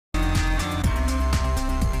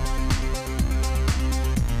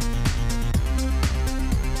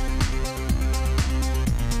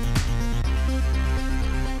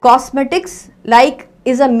Cosmetics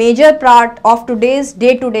is a major part of today's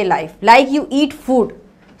day-to-day life. Like you eat food,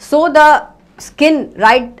 so the skin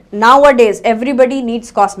right nowadays everybody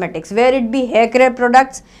needs cosmetics, where it be hair care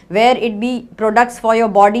products, where it be products for your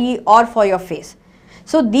body or for your face.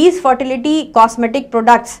 So these fertility cosmetic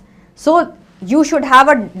products, so you should have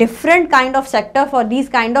a different kind of sector for these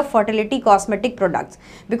kind of fertility cosmetic products,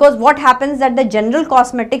 because what happens that the general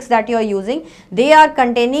cosmetics that you are using, they are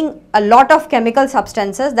containing a lot of chemical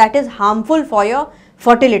substances that is harmful for your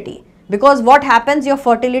fertility. Because what happens, your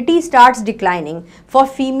fertility starts declining. For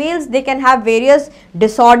females, they can have various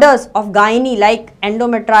disorders of gynae like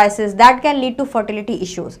endometriosis that can lead to fertility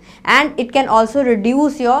issues, and it can also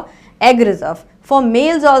reduce your egg reserve. For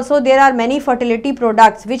males also, there are many fertility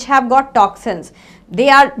products which have got toxins. They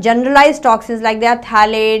are generalized toxins, like there are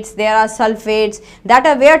phthalates, there are sulfates that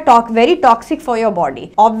are very toxic for your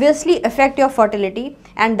body. Obviously affect your fertility,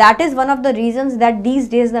 and that is one of the reasons that these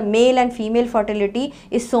days the male and female fertility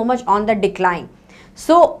is so much on the decline.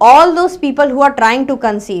 So all those people who are trying to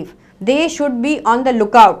conceive, they should be on the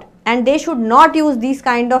lookout, and they should not use these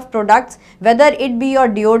kind of products, whether it be your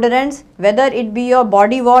deodorants, whether it be your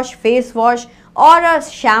body wash, face wash, or a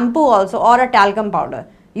shampoo also, or a talcum powder.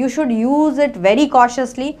 You should use it very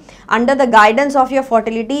cautiously under the guidance of your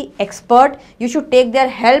fertility expert. You should take their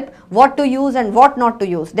help what to use and what not to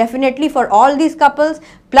use. Definitely for all these couples,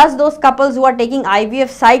 plus those couples who are taking IVF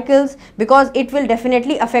cycles, because it will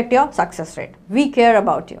definitely affect your success rate. We care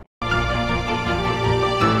about you.